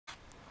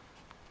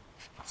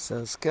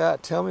So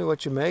Scott, tell me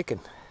what you're making.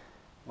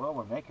 Well,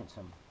 we're making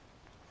some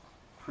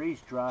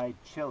freeze-dried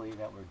chili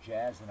that we're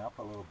jazzing up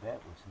a little bit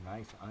with some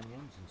nice onions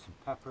and some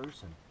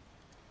peppers, and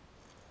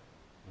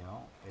you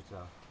know, it's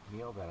a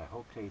meal that I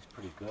hope tastes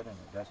pretty good and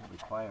it doesn't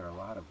require a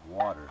lot of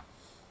water.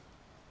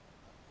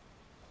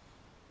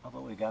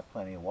 Although we got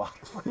plenty of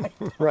water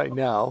right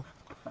now.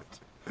 But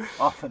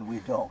often we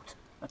don't.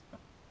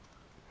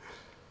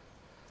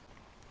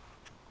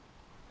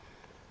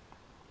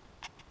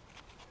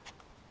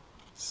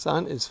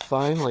 Sun is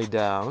finally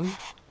down.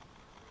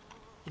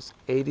 It's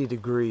 80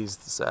 degrees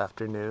this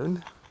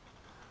afternoon.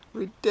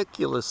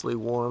 Ridiculously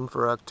warm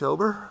for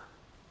October.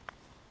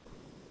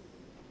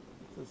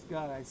 So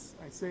Scott, I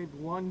saved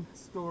one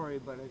story,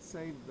 but I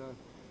saved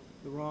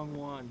the wrong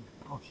one.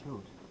 Oh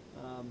shoot.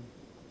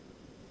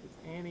 It's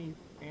Annie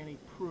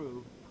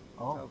Prue.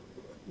 Oh. So,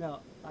 now,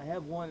 I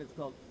have one, it's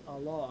called A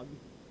Log,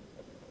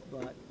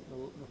 but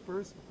the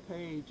first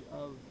page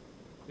of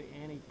the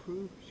Annie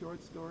Prue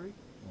short story,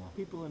 yeah.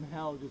 People in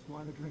hell just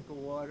want a drink of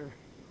water.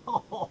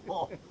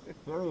 Oh,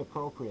 very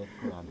appropriate,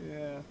 Glenn.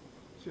 Yeah,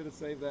 should have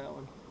saved that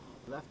one.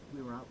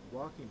 We were out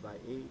walking by 8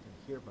 and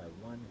here by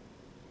 1.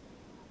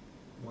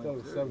 I thought it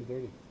was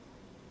 7:30.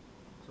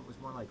 So it was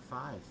more like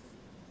 5. I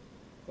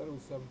thought it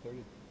was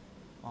 7:30.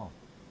 Oh.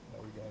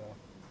 That we got off.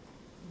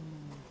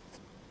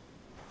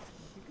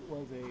 I think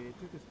it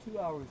took us 2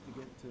 hours to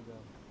get to the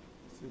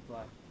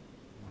supply.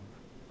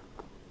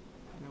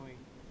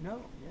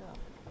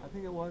 I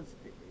think it was,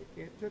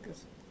 it took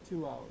us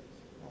 2 hours.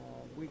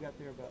 We got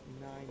there about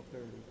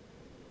 9:30,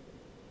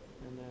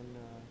 and then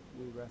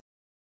we rested.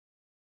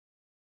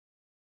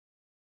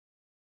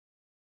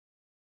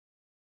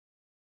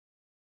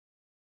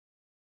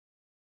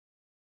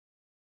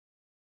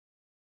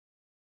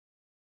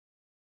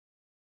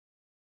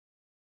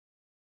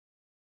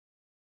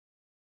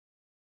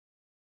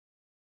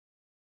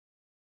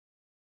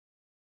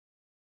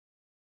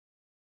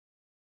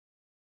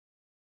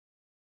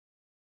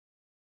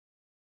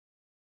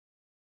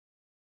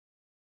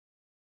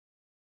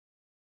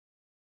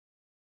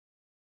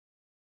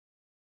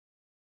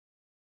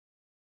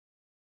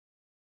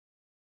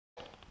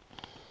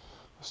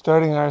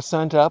 Starting our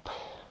ascent up,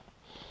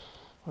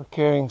 we're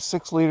carrying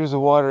 6 liters of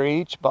water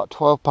each, about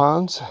 12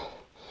 pounds,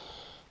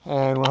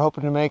 and we're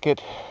hoping to make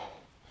it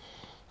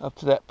up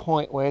to that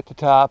point way at the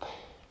top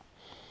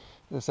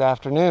this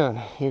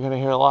afternoon. You're going to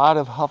hear a lot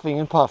of huffing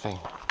and puffing.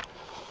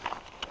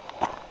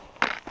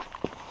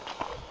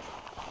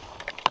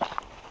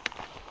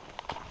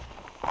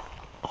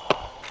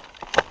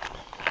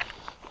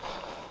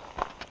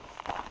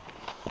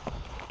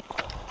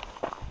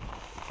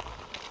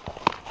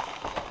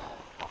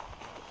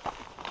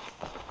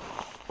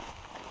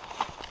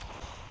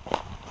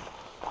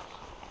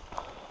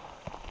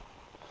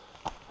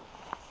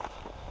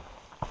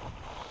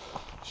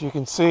 As you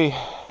can see,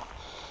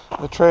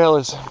 the trail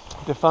is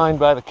defined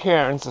by the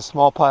cairns, the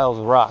small piles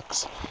of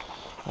rocks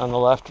on the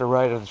left or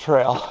right of the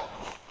trail.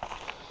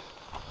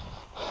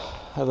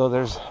 Although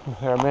there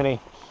are many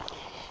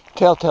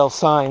telltale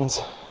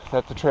signs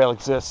that the trail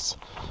exists.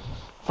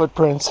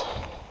 Footprints,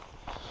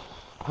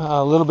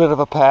 a little bit of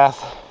a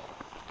path.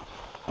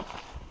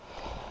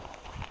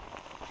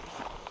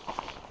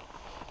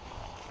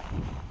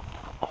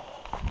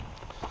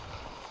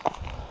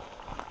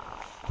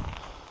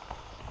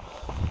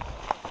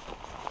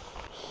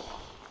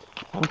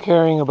 I'm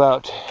carrying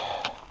about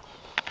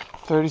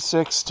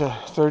 36 to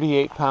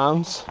 38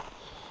 pounds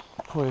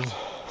with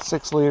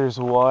 6 liters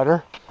of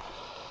water.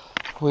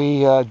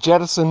 We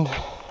jettisoned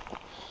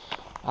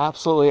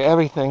absolutely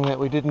everything that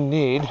we didn't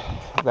need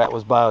that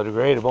was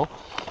biodegradable.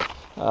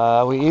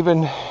 We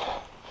even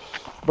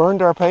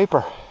burned our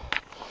paper.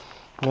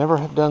 Never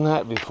have done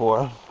that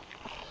before.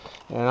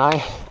 And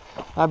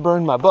I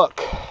burned my book.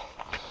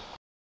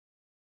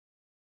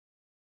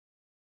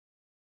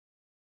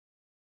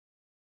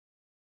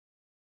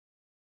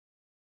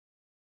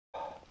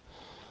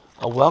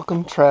 A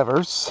welcome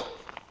traverse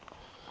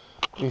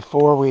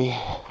before we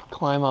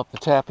climb up the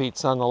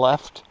tapeats on the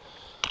left.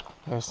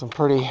 There's some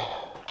pretty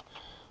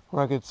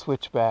rugged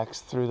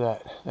switchbacks through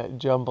that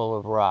jumble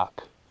of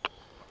rock.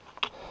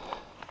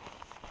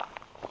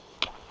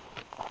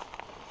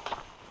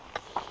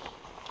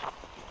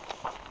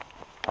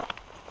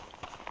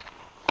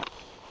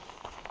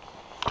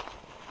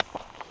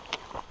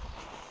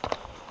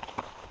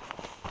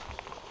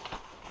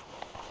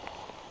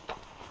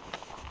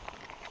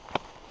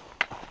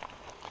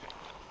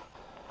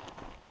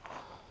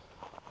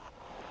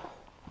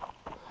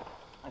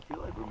 I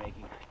feel like we're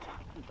making good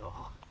time,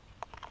 though.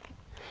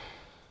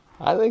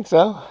 I think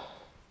so.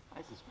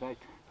 I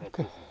suspect that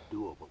this is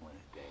doable in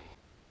a day.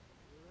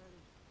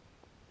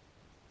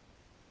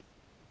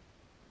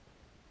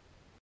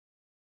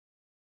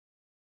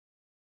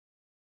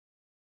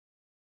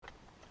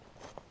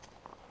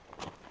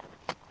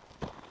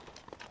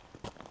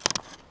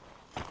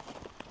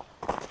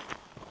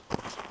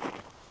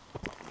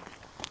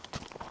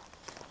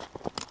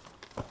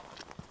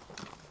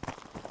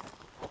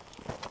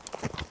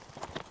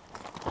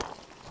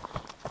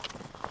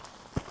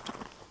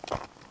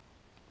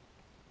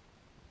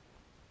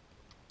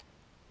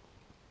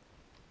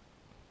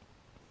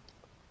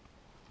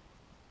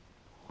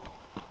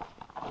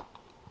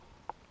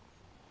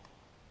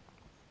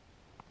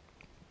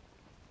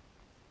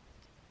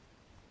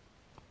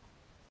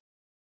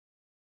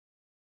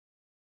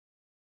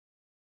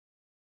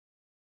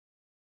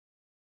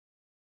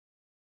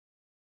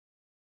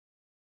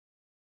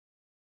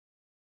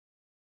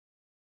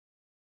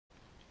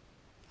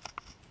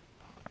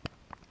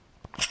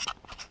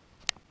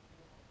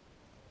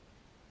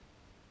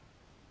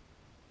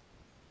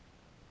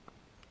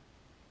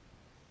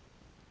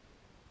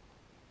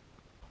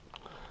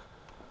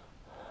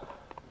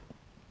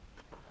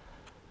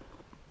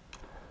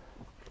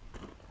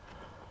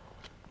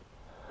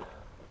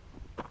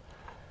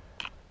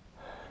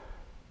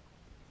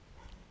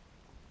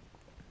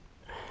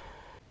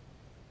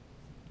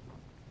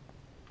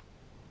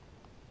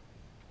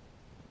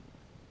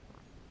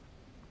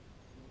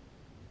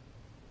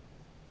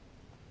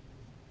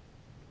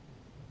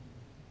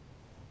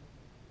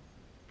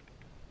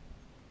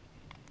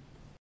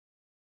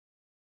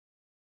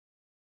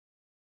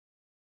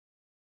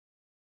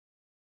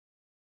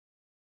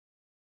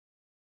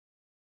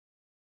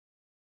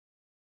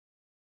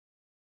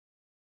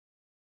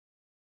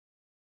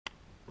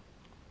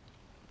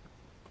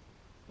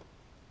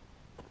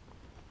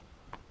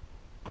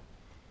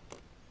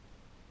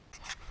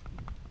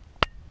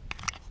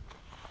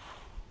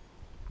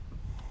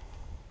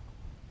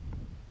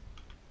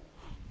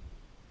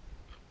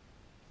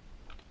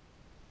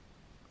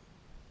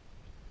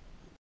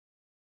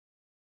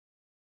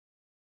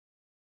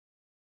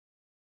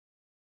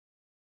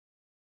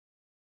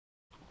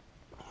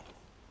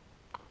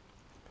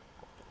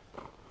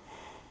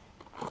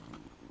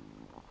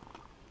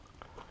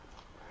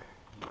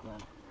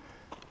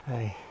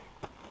 Hey,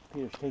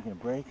 Peter's taking a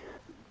break.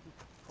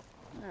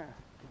 there,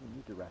 Giving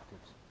you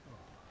directives.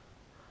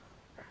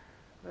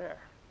 there.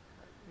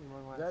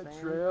 Anyone wanna That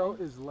say trail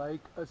anything? is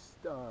like a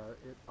star.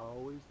 It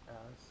always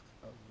asks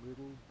a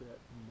little bit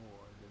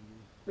more than you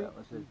think That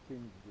was you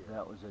can get.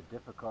 That was a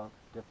difficult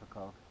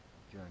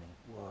journey.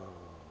 Whoa.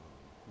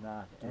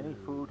 Not any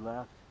Dude. food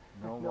left,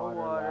 no, No water,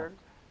 water. left.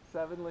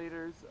 7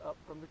 liters up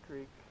from the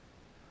creek.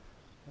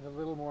 And a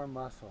little more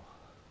muscle,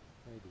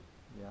 maybe.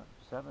 Yeah,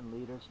 7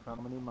 liters from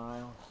how many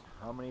miles?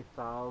 How many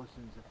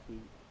thousands of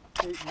feet?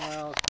 8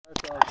 miles,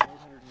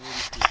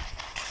 5,880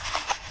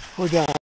 feet. We're done.